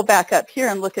let's go back up here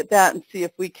and look at that and see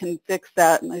if we can fix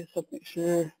that. And I just have to make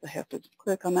sure I have to just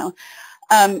click on that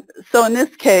one. So in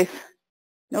this case,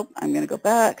 nope, I'm going to go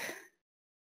back,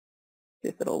 see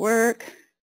if it'll work.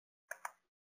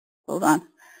 Hold on.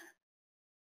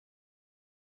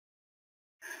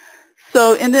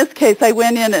 So in this case, I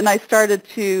went in and I started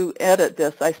to edit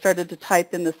this. I started to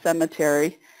type in the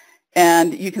cemetery.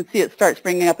 And you can see it starts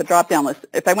bringing up a drop-down list.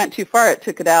 If I went too far, it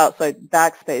took it out, so I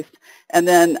backspaced. And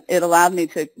then it allowed me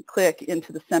to click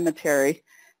into the cemetery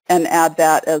and add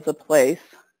that as a place.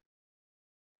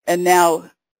 And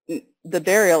now the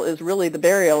burial is really the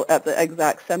burial at the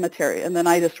exact cemetery. And then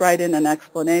I just write in an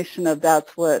explanation of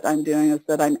that's what I'm doing, is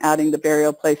that I'm adding the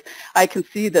burial place. I can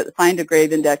see that Find a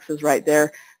Grave Index is right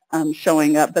there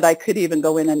showing up, but I could even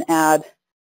go in and add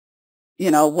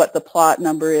what the plot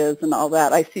number is and all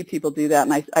that. I see people do that,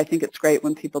 and I think it's great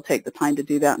when people take the time to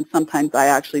do that, and sometimes I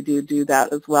actually do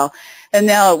that as well. And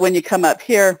now when you come up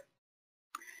here,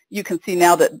 you can see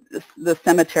now that the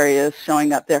cemetery is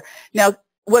showing up there. Now,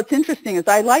 what's interesting is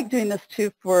I like doing this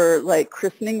too for like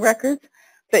christening records,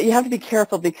 but you have to be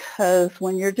careful because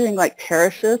when you're doing like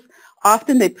parishes,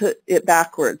 often they put it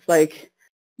backwards. Like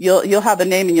you'll have a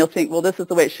name and you'll think, well, this is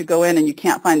the way it should go in, and you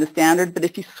can't find the standard. But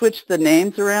if you switch the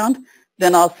names around,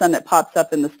 then all of a sudden it pops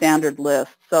up in the standard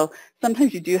list. So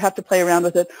sometimes you do have to play around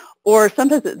with it, or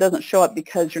sometimes it doesn't show up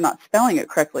because you're not spelling it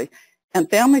correctly. And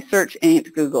FamilySearch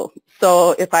ain't Google.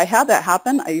 So if I have that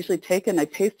happen, I usually take it and I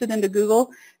paste it into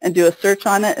Google and do a search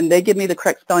on it, and they give me the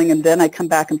correct spelling, and then I come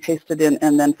back and paste it in,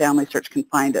 and then FamilySearch can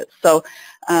find it. So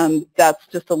that's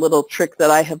just a little trick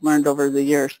that I have learned over the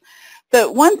years.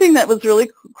 But one thing that was really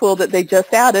cool that they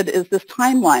just added is this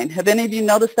timeline. Have any of you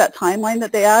noticed that timeline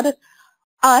that they added?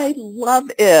 I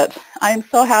love it. I'm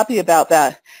so happy about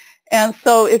that. And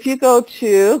so if you go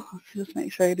to, let's just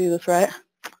make sure I do this right.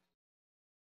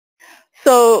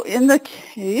 So in the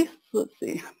case, let's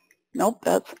see. Nope,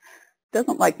 that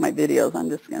doesn't like my videos.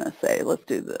 I'm just going to say, let's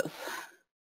do this.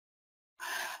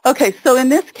 Okay, so in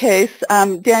this case,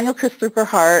 Daniel Christopher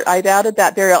Hart, I'd added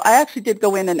that burial. I actually did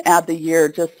go in and add the year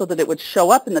just so that it would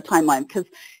show up in the timeline, because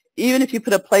even if you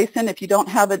put a place in, if you don't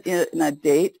have it in a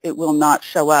date, it will not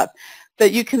show up.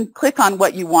 But you can click on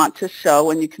what you want to show,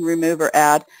 and you can remove or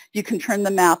add. You can turn the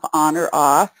map on or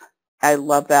off. I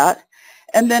love that.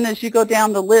 And then as you go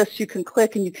down the list, you can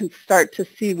click and you can start to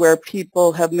see where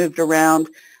people have moved around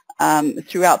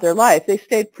throughout their life. They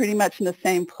stayed pretty much in the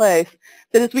same place.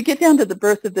 But as we get down to the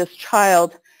birth of this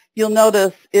child, you'll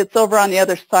notice it's over on the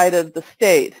other side of the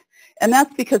state. And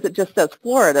that's because it just says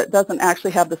Florida. It doesn't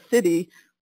actually have the city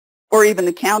or even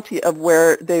the county of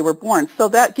where they were born. So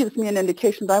that gives me an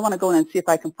indication that I want to go in and see if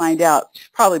I can find out. She's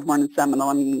probably born in Seminole,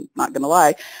 I'm not going to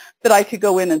lie. But I could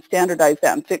go in and standardize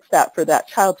that and fix that for that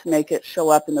child to make it show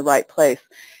up in the right place.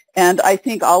 And I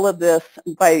think all of this,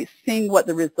 by seeing what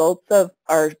the results of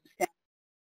our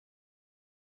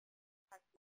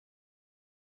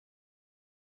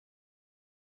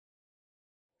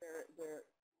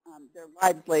their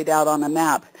lives laid out on a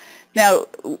map. Now,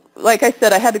 like I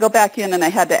said, I had to go back in and I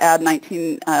had to add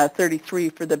 1933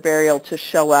 for the burial to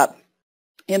show up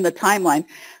in the timeline.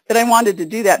 But I wanted to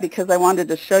do that because I wanted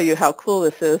to show you how cool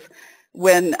this is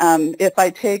when, if I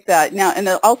take that, now, and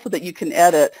also that you can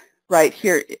edit right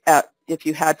here if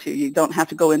you had to. You don't have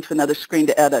to go into another screen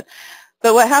to edit.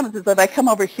 But what happens is if I come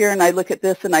over here and I look at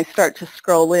this and I start to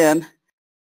scroll in,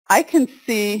 I can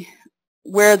see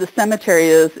where the cemetery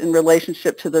is in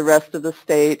relationship to the rest of the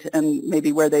state and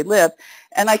maybe where they live.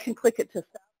 And I can click it to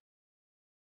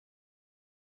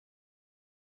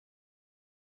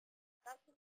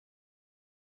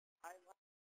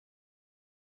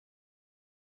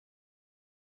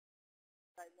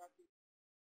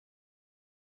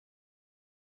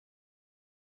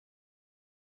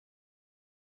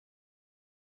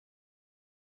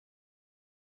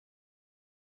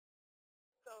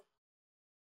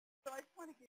just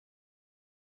want to give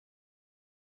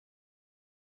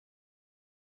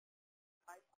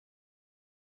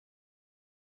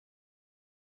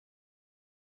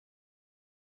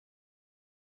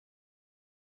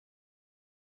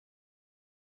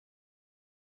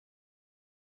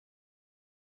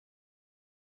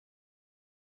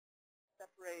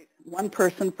separate one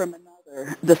person from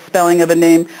another, the spelling of a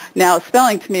name. Now,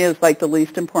 spelling to me is like the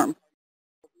least important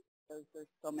because there's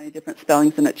so many different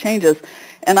spellings and it changes.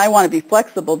 And I want to be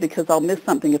flexible because I'll miss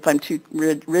something if I'm too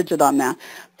rigid on that.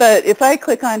 But if I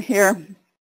click on here,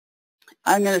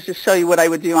 I'm going to just show you what I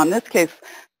would do on this case.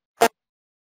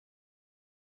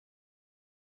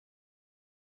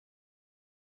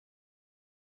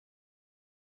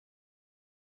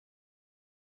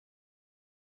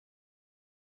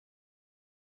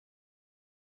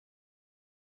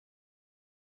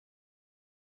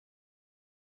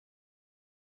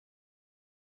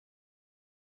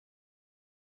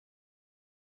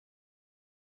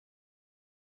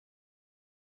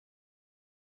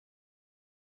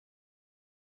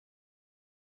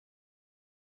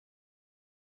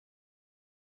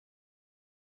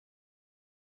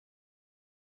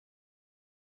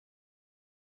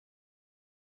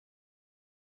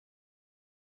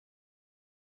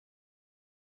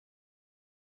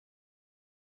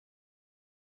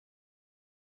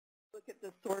 Look at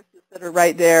the sources that are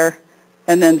right there,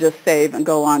 and then just save and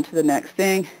go on to the next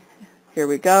thing. Here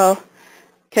we go.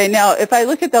 Okay, now if I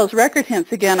look at those record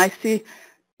hints again, I see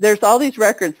there's all these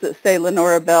records that say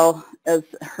Lenora Bell as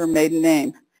her maiden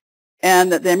name,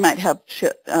 and that they might have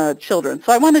children.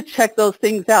 So I want to check those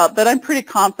things out, but I'm pretty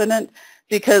confident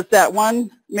because that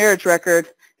one marriage record,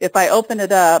 if I open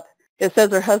it up, it says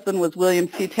her husband was William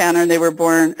C. Tanner, and they were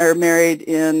married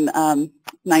in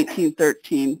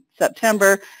 1913,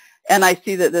 September. And I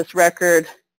see that this record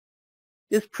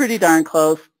is pretty darn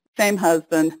close. Same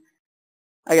husband.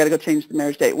 I got to go change the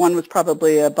marriage date. One was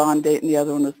probably a bond date and the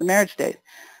other one was the marriage date.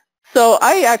 So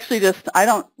I actually I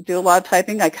don't do a lot of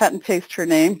typing. I cut and paste her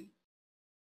name.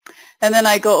 And then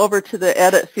I go over to the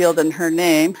edit field in her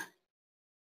name,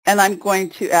 and I'm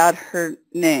going to add her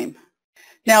name.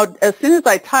 Now, as soon as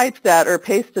I typed that or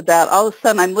pasted that, all of a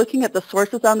sudden I'm looking at the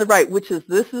sources on the right,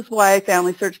 this is why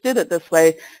FamilySearch did it this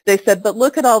way. They said, but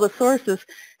look at all the sources.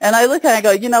 And I look at it and I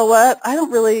go, you know what?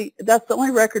 That's the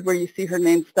only record where you see her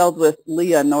name spelled with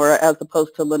Leonora as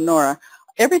opposed to Lenora.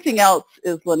 Everything else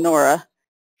is Lenora.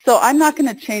 So I'm not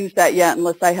going to change that yet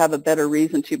unless I have a better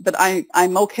reason to. But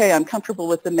I'm okay. I'm comfortable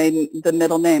with the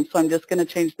middle name. So I'm just going to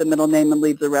change the middle name and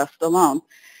leave the rest alone.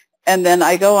 And then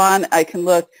I go on. I can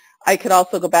look. I could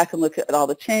also go back and look at all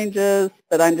the changes,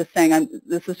 but I'm just saying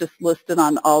this is just listed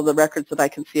on all the records that I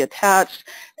can see attached,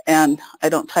 and I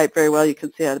don't type very well. You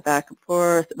can see it back and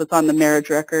forth. It was on the marriage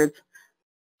records.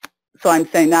 So I'm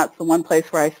saying that's the one place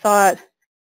where I saw it.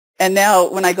 And now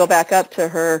when I go back up to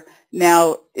her,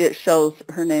 now it shows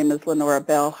her name is Lenora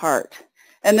Bell Hart.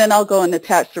 And then I'll go and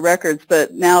attach the records,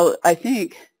 but now I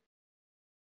think,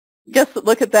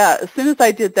 look at that. As soon as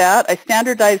I did that, I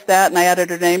standardized that and I added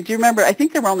her name. Do you remember, I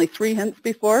think there were only 3 hints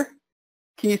before.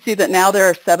 Can you see that now there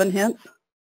are 7 hints?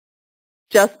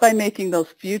 Just by making those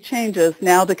few changes,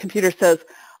 now the computer says,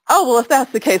 oh, well, if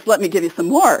that's the case, let me give you some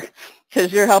more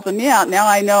because you're helping me out. Now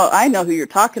I know who you're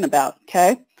talking about,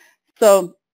 okay?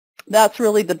 So that's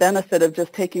really the benefit of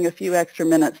just taking a few extra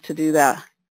minutes to do that.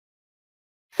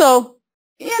 So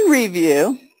in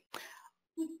review,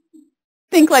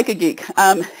 think like a geek.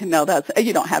 No,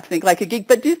 you don't have to think like a geek,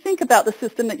 but do think about the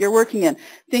system that you're working in.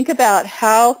 Think about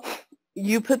how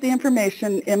you put the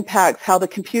information impacts how the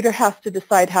computer has to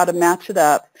decide how to match it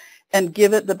up and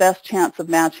give it the best chance of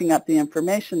matching up the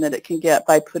information that it can get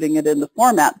by putting it in the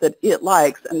format that it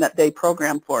likes and that they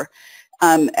program for.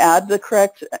 Add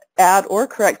or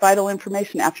correct vital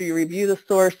information after you review the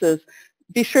sources.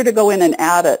 Be sure to go in and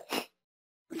add it.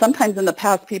 Sometimes in the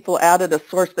past people added a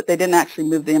source but they didn't actually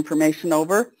move the information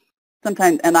over.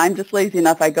 Sometimes, and I'm just lazy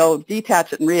enough, I go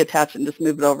detach it and reattach it and just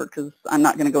move it over because I'm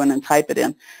not going to go in and type it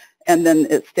in. And then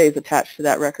it stays attached to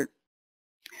that record.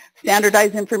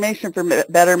 Standardize information for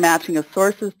better matching of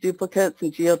sources, duplicates,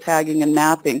 and geotagging and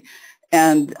mapping.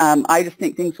 And I just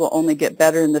think things will only get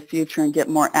better in the future and get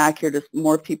more accurate as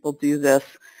more people do this.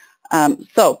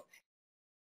 So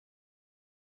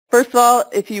first of all,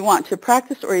 if you want to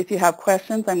practice or if you have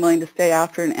questions, I'm willing to stay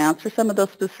after and answer some of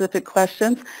those specific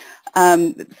questions.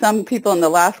 Some people in the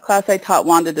last class I taught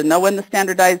wanted to know when the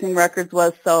standardizing records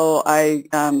was, so I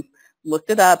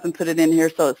looked it up and put it in here.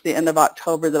 So it's the end of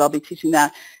October that I'll be teaching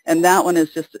that. And that one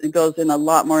is just, it goes in a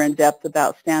lot more in depth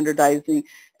about standardizing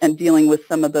and dealing with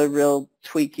some of the real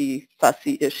tweaky,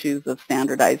 fussy issues of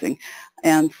standardizing.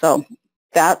 And so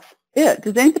that's it.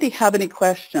 Does anybody have any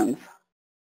questions?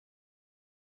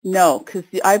 No, because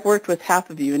I've worked with half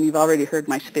of you and you've already heard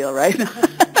my spiel, right?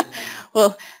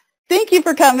 Well, thank you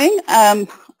for coming.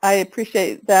 I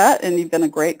appreciate that, and you've been a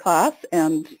great class,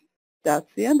 and that's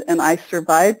the end. And I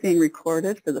survived being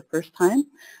recorded for the first time,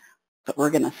 but we're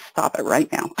going to stop it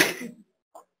right now.